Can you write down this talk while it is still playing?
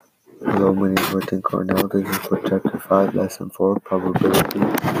Hello, my name is Martin Cornell. This is for Chapter 5, Lesson 4, Probability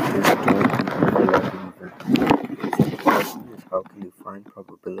is Joint and Overlapping Events. The question is, how can you find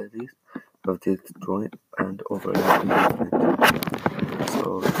probabilities of this joint and overlapping event?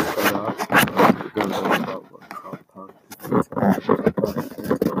 So, to start off, we're going to learn about what compound events are. Compound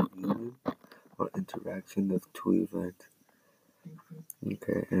events are union or interaction of two events.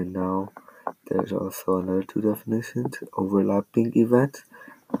 Okay, and now there's also another two definitions: overlapping events,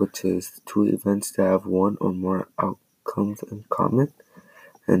 which is two events that have one or more outcomes in common,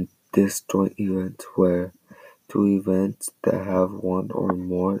 and disjoint events, where two events that have one or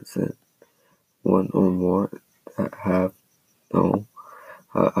more that have no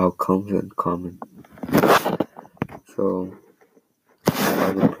outcomes in common. So,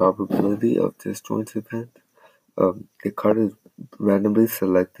 the probability of disjoint event. A card is randomly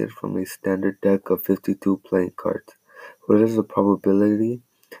selected from a standard deck of 52 playing cards. What is the probability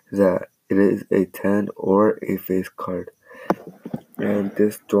that it is a 10 or a face card? And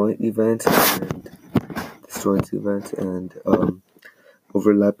disjoint events and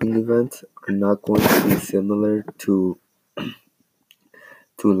overlapping events are not going to be similar to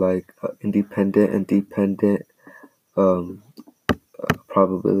independent and dependent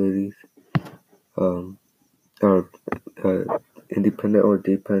probabilities, or independent or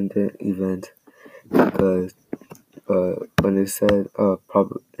dependent events, because when it said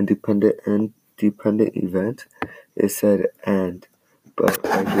independent and dependent event, it said and, but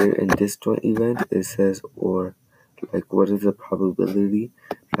right here in disjoint event it says or. Like, what is the probability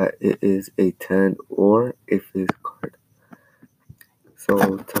that it is a 10 or a face card?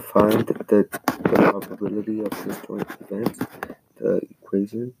 So to find the probability of disjoint events, the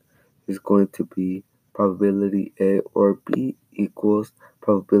equation is going to be probability A or B equals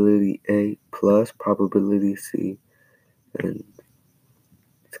probability A plus probability C. And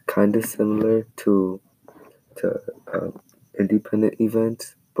it's kind of similar to independent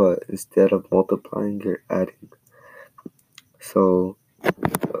events, but instead of multiplying, you're adding. So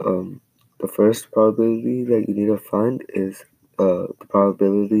the first probability that you need to find is the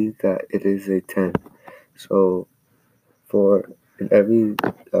probability that it is a 10. So in every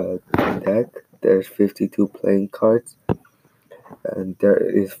deck, there's 52 playing cards, and there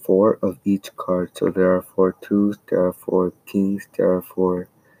is 4 of each card. So there are 4 twos, there are 4 kings, there are 4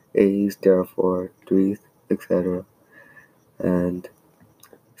 A's, there are 4 threes, etc. And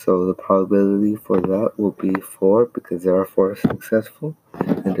so the probability for that will be 4, because there are 4 successful,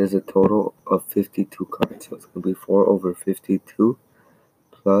 and there's a total of 52 cards. So it's going to be 4 over 52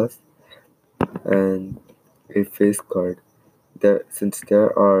 plus and a face card. Since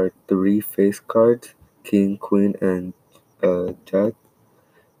there are 3 face cards, king, queen, and jack,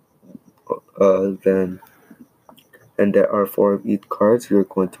 and there are 4 of each card, so you're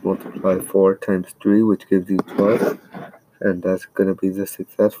going to multiply 4 times 3, which gives you 12, and that's going to be the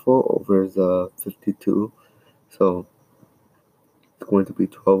successful over the 52. So it's going to be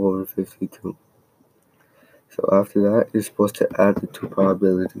 12 over 52. So after that, you're supposed to add the two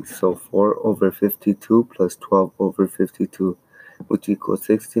probabilities. So 4 over 52 plus 12 over 52, which equals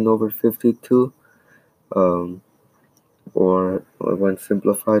 16 over 52, or when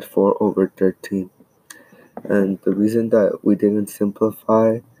simplified, 4 over 13. And the reason that we didn't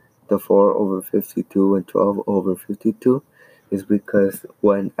simplify the 4 over 52 and 12 over 52 is because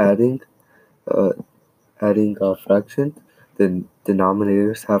when adding fractions, the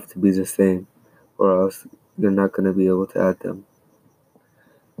denominators have to be the same, or else you're not going to be able to add them.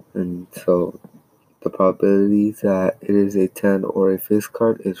 And so the probability that it is a 10 or a face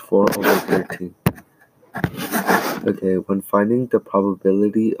card is 4 over 13. Okay, when finding the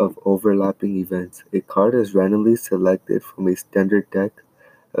probability of overlapping events, a card is randomly selected from a standard deck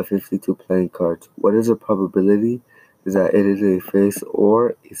of 52 playing cards. What is the probability is that it is a face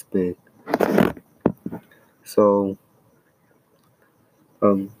or a spade? So,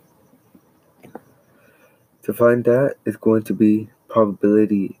 to find that, it's going to be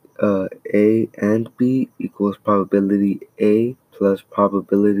probability A and B equals probability A plus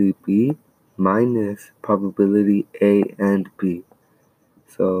probability B minus probability A and B.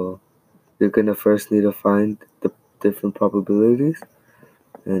 So you're going to first need to find the different probabilities.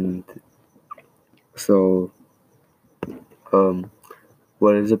 And so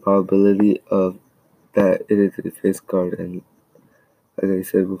what is the probability of that it is a face card? And like I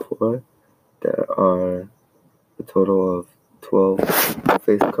said before, there are a total of 12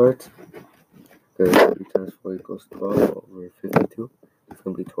 face cards, because 3 times 4 equals 12 over 52. It's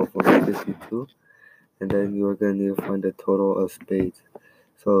going to be 12 over 52. And then you are going to need to find the total of spades.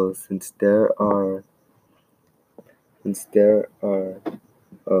 So since there are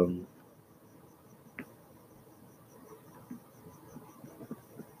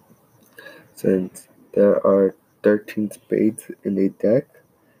since there are 13 spades in a deck,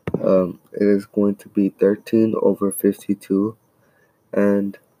 it is going to be 13 over 52.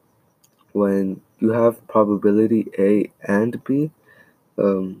 And when you have probability A and B,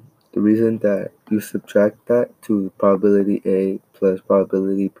 the reason that you subtract that to probability A plus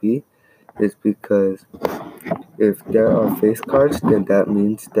probability B is because if there are face cards, then that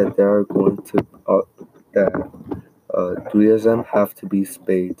means that there are going to that three of them have to be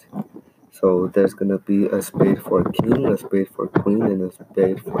spades. So there's gonna be a spade for king, a spade for queen, and a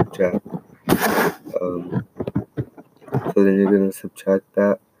spade for jack. Um, so then you're gonna subtract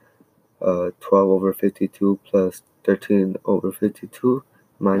that 12 over 52 plus 13 over 52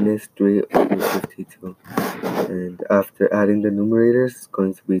 minus 3 over 52. And after adding the numerators, it's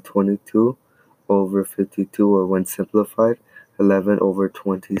going to be 22 over 52, or when simplified, 11 over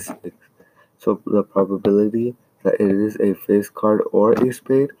 26. So the probability that it is a face card or a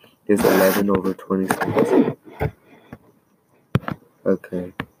spade is 11 over 26.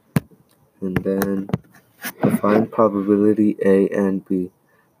 Okay, and then find probability A and B.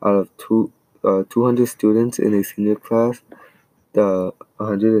 Out of 200 students in a senior class, the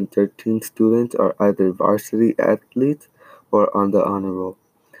 113 students are either varsity athletes or on the honor roll.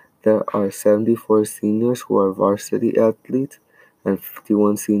 There are 74 seniors who are varsity athletes and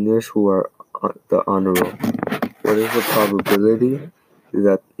 51 seniors who are on the honor roll. What is the probability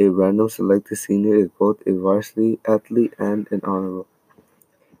that a random selected senior is both a varsity athlete and an honor roll?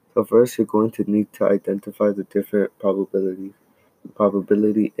 So first, you're going to need to identify the different probabilities.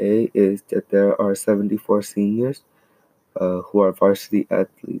 Probability A is that there are 74 seniors who are varsity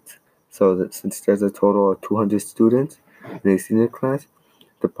athletes. So that since there's a total of 200 students in a senior class,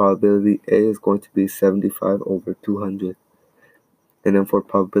 the probability A is going to be 75 over 200. And then for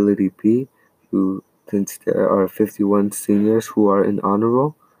probability B, since there are 51 seniors who are in honor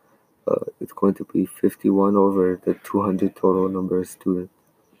roll, it's going to be 51 over the 200 total number of students.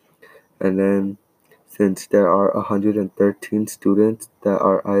 And then since there are 113 students that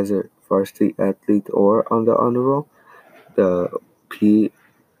are either varsity athlete or on the honor roll, the P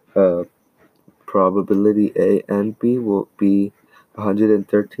probability A and B will be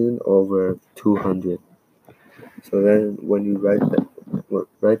 113 over 200. So then when you write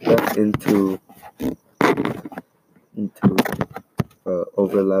that into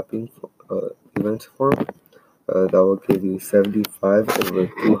overlapping events form, that will give you 75 over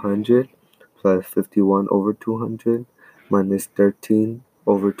 200 plus 51 over 200 minus 13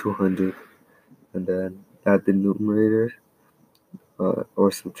 over 200, and then add the numerator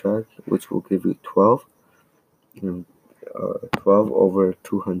or subtract, which will give you 12, and 12 over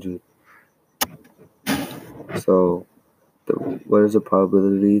 200. So what is the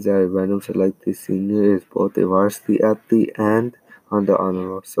probability that a random selected senior is both a varsity athlete and on the honor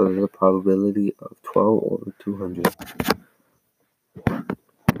roll? So there's a probability of 12 over 200.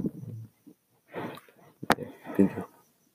 Okay, thank you.